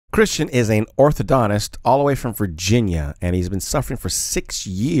Christian is an orthodontist all the way from Virginia, and he's been suffering for 6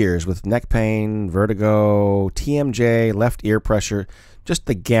 years with neck pain, vertigo, TMJ, left ear pressure, just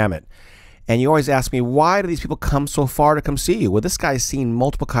the gamut. And you always ask me, why do these people come so far to come see you? Well, this guy's seen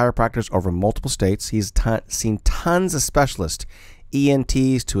multiple chiropractors over multiple states. He's seen tons of specialists,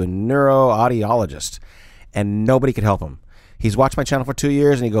 ENTs to a neuroaudiologist, and nobody could help him. He's watched my channel for 2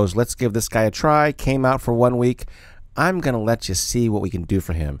 years, and he goes, let's give this guy a try. Came out for 1 week. I'm going to let you see what we can do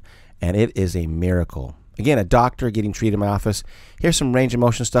for him. And it is a miracle. Again, a doctor getting treated in my office. Here's some range of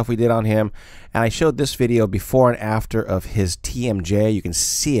motion stuff we did on him. And I showed this video before and after of his TMJ. You can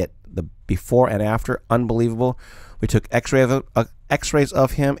see it, the before and after. Unbelievable. We took x-rays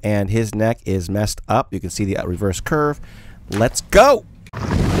of him, and his neck is messed up. You can see the reverse curve. Let's go.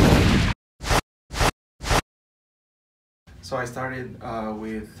 So I started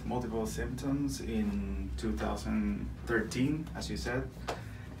with multiple symptoms in 2013, as you said.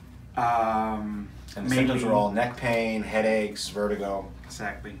 And the symptoms were all neck pain, headaches, vertigo.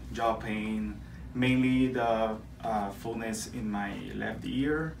 Exactly. Jaw pain, mainly the fullness in my left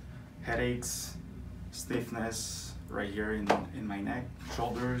ear, headaches, stiffness right here in my neck,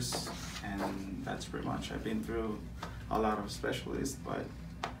 shoulders, and that's pretty much. I've been through a lot of specialists, but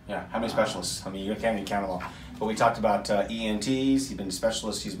yeah, how many specialists? I mean, you can't even count them all. But we talked about ENTs, he's been to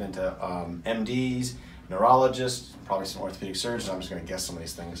specialists, he's been to MDs, neurologists, probably some orthopedic surgeons. I'm just going to guess some of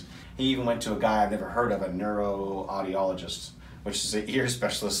these things. He even went to a guy I've never heard of, a neuroaudiologist, which is an ear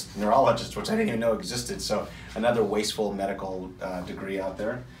specialist neurologist, which I didn't even know existed. So another wasteful medical degree out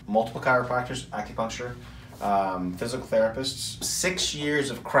there. Multiple chiropractors, acupuncture, physical therapists. 6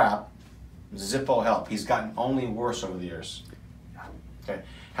 years of crap, Zippo help. He's gotten only worse over the years. Okay,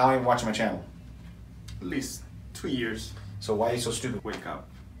 how long have you been watching my channel? at least 2 years. So why are you so stupid? Wake up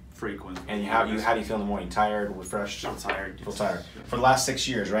frequently. And how do you feel in the morning? Tired, refreshed? I'm tired. Feel tired. For the last 6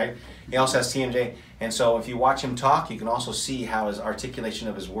 years, right? He also has TMJ. And so if you watch him talk, you can also see how his articulation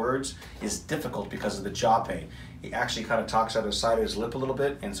of his words is difficult because of the jaw pain. He actually kind of talks out of the side of his lip a little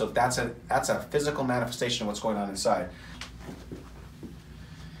bit. And so that's a physical manifestation of what's going on inside.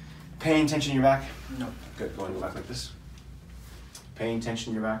 Pain, tension in your back? No. Good. Go ahead and go back like this. Pain,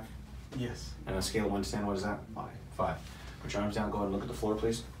 tension in your back? Yes. And on a scale of 1 to 10, what is that? 5. 5. Put your arms down. Go ahead and look at the floor,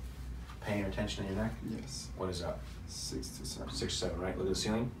 please. Pain or tension in your neck? Yes. What is that? 6 to 7. 6 to 7, right? Look at the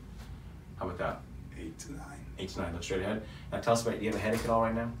ceiling. How about that? 8 to 9. 8 to 9. Look straight ahead. Now tell us about, do you have a headache at all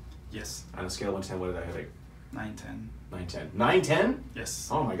right now? Yes. On a scale of 1 to 10, what is that headache? 9, 10. 9, 10. 9, 10? Yes.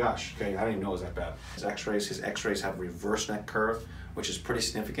 Oh my gosh. Okay, I didn't even know it was that bad. His x-rays have a reverse neck curve, which is pretty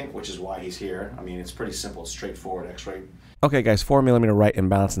significant, which is why he's here. I mean, it's pretty simple. It's straightforward x-ray. Okay, guys, 4 millimeter right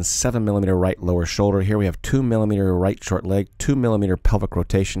imbalance and 7 millimeter right lower shoulder. Here we have 2 millimeter right short leg, 2 millimeter pelvic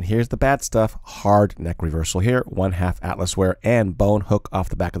rotation. Here's the bad stuff. Hard neck reversal here, 1/2 atlas wear, and bone hook off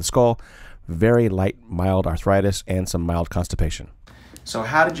the back of the skull. Very light, mild arthritis, and some mild constipation. So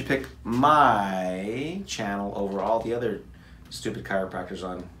how did you pick my channel over all the other stupid chiropractors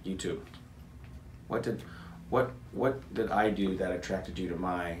on YouTube? What did I do that attracted you to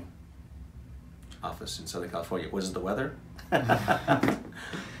my office in Southern California? Was it the weather? Was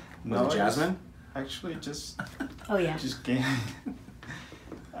it Jasmine? Actually, just Oh yeah. just came.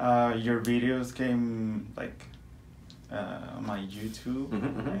 Your videos came like on my YouTube,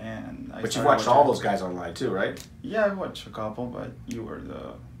 and But you've watched all those guys online too, right? Yeah, I watched a couple, but you were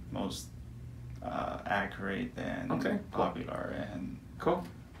the most accurate and popular and cool.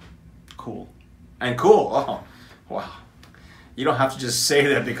 And cool. Oh, wow. You don't have to just say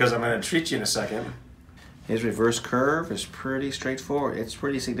that because I'm going to treat you in a second. His reverse curve is pretty straightforward. It's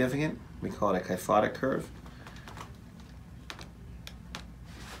pretty significant. We call it a kyphotic curve.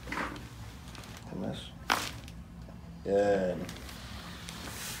 And this. Good.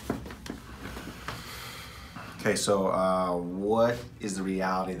 Okay, so what is the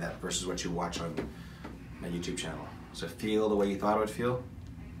reality of that versus what you watch on my YouTube channel? Does it feel the way you thought it would feel?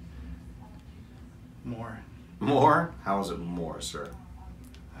 More. More? How is it more, sir?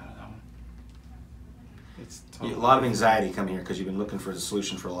 I don't know. It's A lot of anxiety coming here because you've been looking for the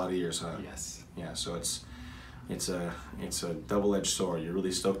solution for a lot of years, huh? Yes. Yeah, so it's a double-edged sword. You're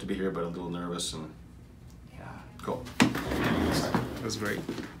really stoked to be here, but a little nervous and Yeah. cool. It was great.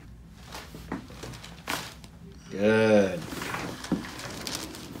 Good.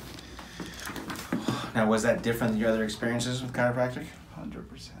 Now, was that different than your other experiences with chiropractic?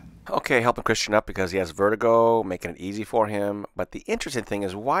 100%. Okay, helping Christian up because he has vertigo, making it easy for him. But the interesting thing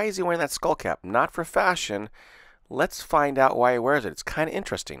is, why is he wearing that skull cap? Not for fashion. Let's find out why he wears it. It's kind of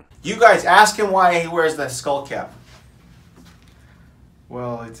interesting. You guys ask him why he wears that skull cap.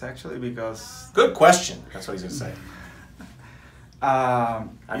 Well, it's actually because... Good question. That's what he's going to say.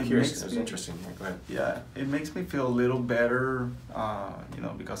 I'm curious. It was interesting. Yeah, go ahead. Yeah, it makes me feel a little better, you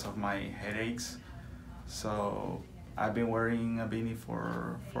know, because of my headaches. So I've been wearing a beanie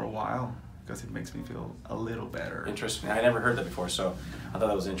for a while because it makes me feel a little better. Interesting. I never heard that before, so I thought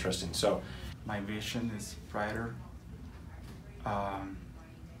that was interesting. So my vision is brighter, a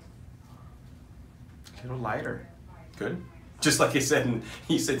little lighter. good. Just like he said, and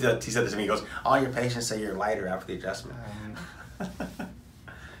he said this to me. He goes, "All your patients say you're lighter after the adjustment."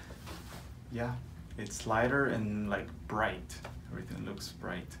 Yeah, it's lighter and like bright. Everything looks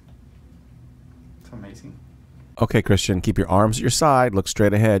bright. It's amazing. Okay, Christian, keep your arms at your side. Look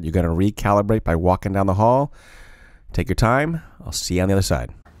straight ahead. You're going to recalibrate by walking down the hall. Take your time. I'll see you on the other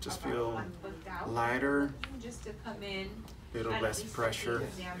side. Just feel lighter, just to come in, little less pressure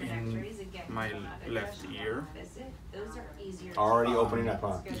in my left ear. Those are easier. Already opening up,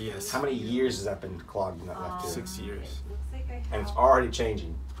 huh? Yes. How many years has that been clogged in that left ear? 6 years. And it's already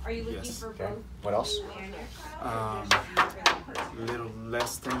changing. Are you looking Yes. for Okay. both What else? you and your child, or just you for the person? A little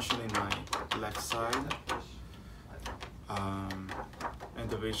less tension in my left side. And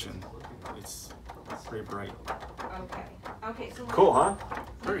the vision, it's pretty bright. Okay. Okay. So Cool, huh?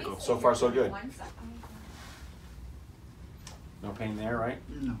 Very cool. So far, so good. One side. No pain there, right?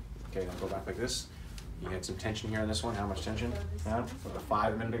 No. Okay, now go back like this. You had some tension here on this one. How much tension? Yeah, for the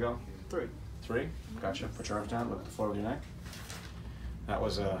 5 minute ago? 3. 3? Gotcha. Put your arms down. Look at the floor of your neck. That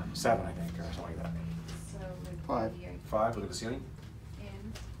was 7, I think, or something like that. So with 5. the 5. Look at the ceiling.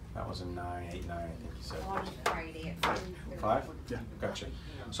 in That was a 9, 8, 9, I think you said. on Friday at 5:30. 5? Yeah. Gotcha.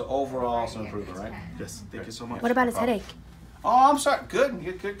 So overall, some improvement, right? Yes. Thank you so much. What about his headache? Oh, I'm sorry. Good.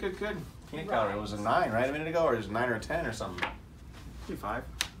 Good. Peanut gallery. It was a 9, right? A minute ago, or it was 9 or 10 or something. 5.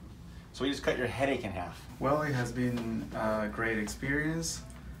 So we just cut your headache in half. Well, it has been a great experience.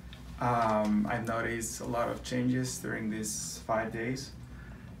 I've noticed a lot of changes during these 5 days.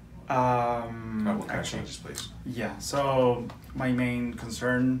 What kind of Actually, changes, please? yeah, so my main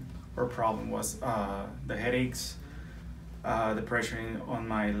concern or problem was the headaches, the pressure on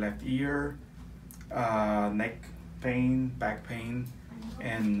my left ear, neck pain, back pain,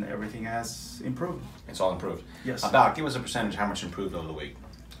 and everything has improved. It's all improved. Yes. Doc, give us a percentage how much improved over the week,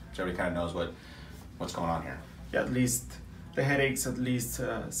 so everybody kind of knows what's going on here. Yeah, at least the headaches at least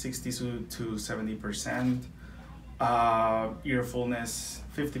 60 to 70%, ear fullness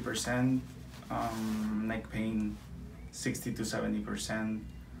 50%, neck pain 60 to 70%.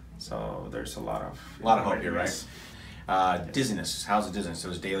 So there's a lot of hope here, right? Dizziness. How's the dizziness? It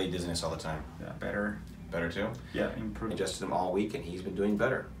was daily dizziness all the time. Yeah, better. Better too. Yeah, improved. Adjusted him all week, and he's been doing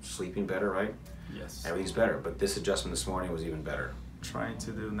better. Sleeping better, right? Yes. Everything's better. But this adjustment this morning was even better. Trying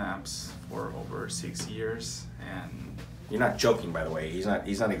to do naps for over 6 years, and You're not joking, by the way. He's not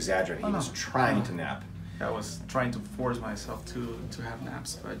exaggerating. He Oh, was no. trying No. to nap. I was trying to force myself to have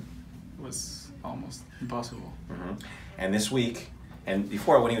naps, but it was almost impossible. And this week, and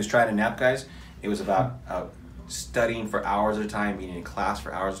before when he was trying to nap, guys, it was about studying for hours at a time, being in class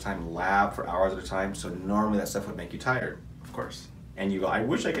for hours at a time, lab for hours at a time. So normally that stuff would make you tired. Of course, And you go, I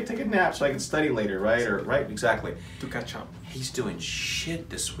wish I could take a nap so I could study later, right? Or right, exactly. to catch up. He's doing shit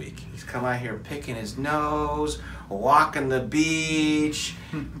this week. He's come out here picking his nose, walking the beach,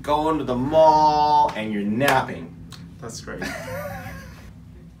 going to the mall, and you're napping. That's great.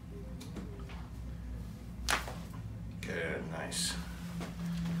 Good, nice.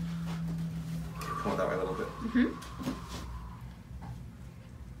 Come on that way a little bit. Let's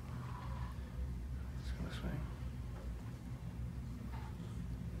go this way.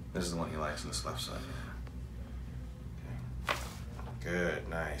 This is the one he likes on this left side. Okay. Good,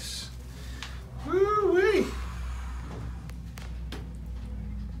 nice. Woo-wee.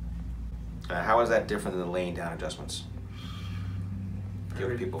 How is that different than the laying down adjustments?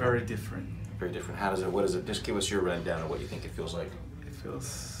 Give people Very different. very different. What is it? Just give us your rundown of what you think it feels like. It feels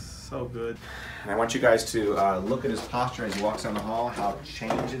so good. And I want you guys to look at his posture as he walks down the hall, how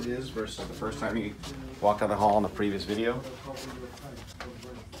changed it is versus the first time he walked down the hall in the previous video.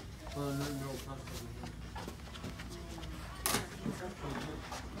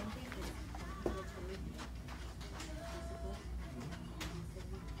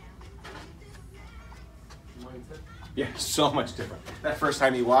 Yeah, so much different. That first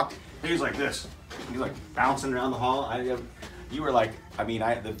time he walked, he was like this. He was like bouncing around the hall. You were like,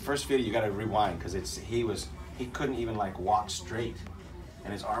 the first video you got to rewind because he couldn't even like walk straight,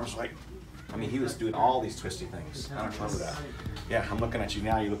 and his arms were like, he was doing all these twisty things. I don't remember that. Yeah, I'm looking at you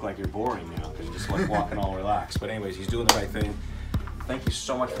now. You look like you're boring now because you're just like walking all relaxed. But anyways, he's doing the right thing. Thank you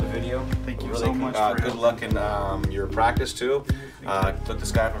so much for the video. Thank you really, so much for good luck in your practice too. Took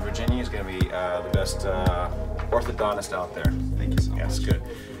this guy from Virginia. He's gonna be the best orthodontist out there. Thank you so Yes, much. good.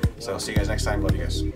 So see you guys next time. Love you guys.